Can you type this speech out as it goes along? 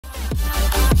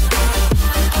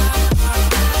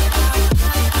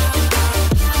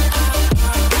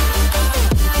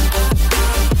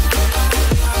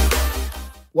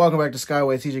Welcome back to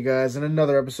SkywayTj, guys, and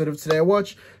another episode of Today I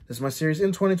Watch. This is my series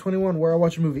in 2021 where I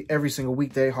watch a movie every single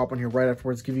weekday, hop on here right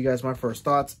afterwards, give you guys my first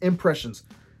thoughts, impressions,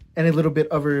 and a little bit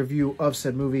of a review of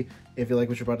said movie. If you like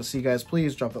what you're about to see, guys,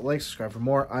 please drop that like, subscribe for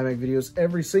more. I make videos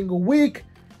every single week.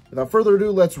 Without further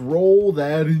ado, let's roll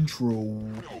that intro.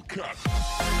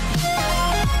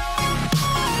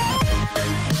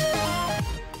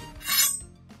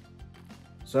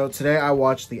 So today I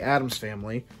watched The Addams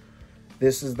Family.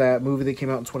 This is that movie that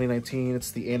came out in 2019. It's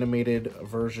the animated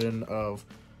version of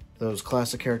those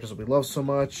classic characters that we love so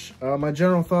much. My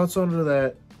general thoughts on it are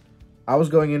that I was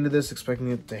going into this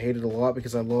expecting to hate it a lot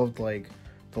because I loved like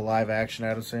the live action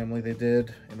Addams Family they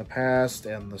did in the past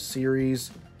and the series.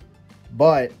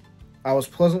 But I was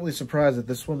pleasantly surprised that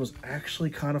this one was actually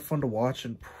kind of fun to watch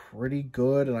and pretty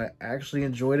good. And I actually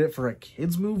enjoyed it for a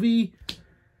kid's movie.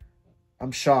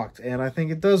 I'm shocked, and I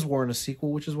think it does warrant a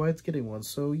sequel, which is why it's getting one.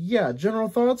 So yeah, general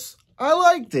thoughts, I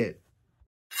liked it.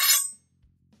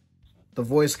 The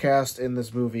voice cast in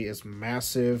this movie is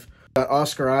massive. Got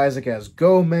Oscar Isaac as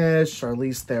Gomez,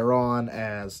 Charlize Theron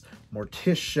as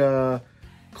Morticia,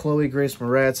 Chloe Grace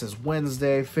Moretz as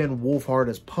Wednesday, Finn Wolfhard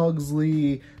as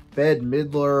Pugsley, Bette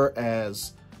Midler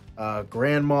as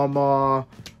Grandmama.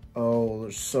 Oh,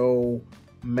 there's so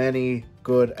many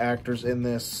good actors in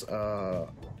this.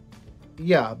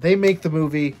 Yeah, they make the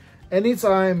movie.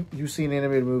 Anytime you see an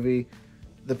animated movie,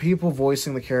 the people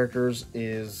voicing the characters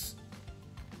is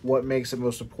what makes it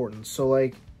most important. So,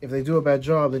 like, if they do a bad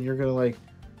job, then you're going to, like,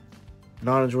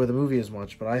 not enjoy the movie as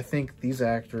much. But I think these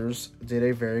actors did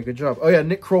a very good job. Oh, yeah,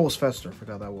 Nick Kroll was Fester.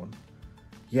 Forgot that one.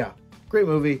 Yeah, great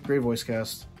movie, great voice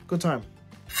cast. Good time.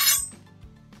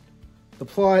 The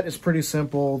plot is pretty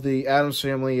simple. The Addams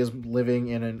family is living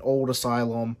in an old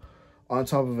asylum on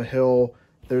top of a hill.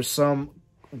 There's some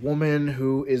woman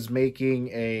who is making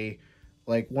a,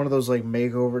 like, one of those, like,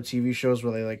 makeover TV shows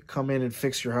where they, like, come in and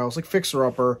fix your house, like,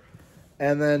 fixer-upper,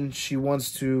 and then she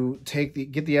wants to get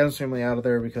the Addams family out of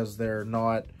there because they're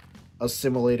not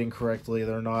assimilating correctly,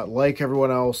 they're not like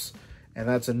everyone else, and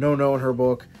that's a no-no in her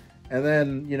book. And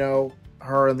then, you know,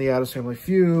 her and the Addams family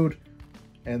feud,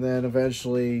 and then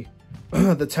eventually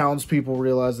the townspeople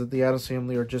realize that the Addams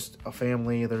family are just a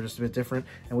family. They're just a bit different,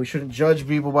 and we shouldn't judge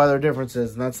people by their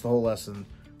differences, and that's the whole lesson in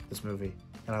this movie,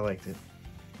 and I liked it.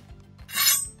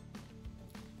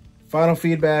 Final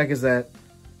feedback is that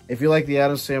if you like the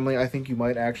Addams family, I think you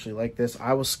might actually like this.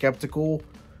 I was skeptical,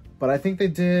 but I think they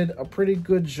did a pretty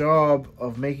good job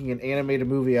of making an animated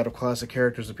movie out of classic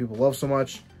characters that people love so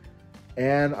much,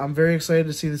 and I'm very excited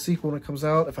to see the sequel when it comes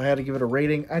out. If I had to give it a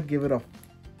rating, I'd give it a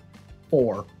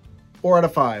 4. 4 out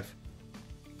of 5.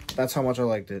 That's how much I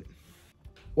liked it.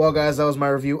 Well, guys, that was my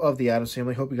review of The Addams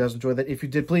Family. Hope you guys enjoyed that. If you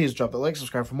did, please drop that like,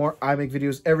 subscribe for more. I make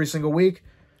videos every single week.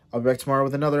 I'll be back tomorrow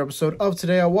with another episode of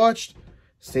Today I Watched.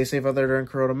 Stay safe out there during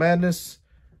Corona Madness.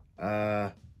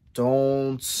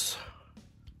 Don't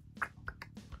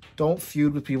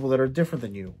feud with people that are different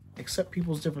than you. Accept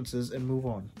people's differences and move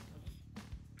on.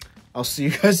 I'll see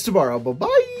you guys tomorrow.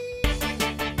 Bye-bye.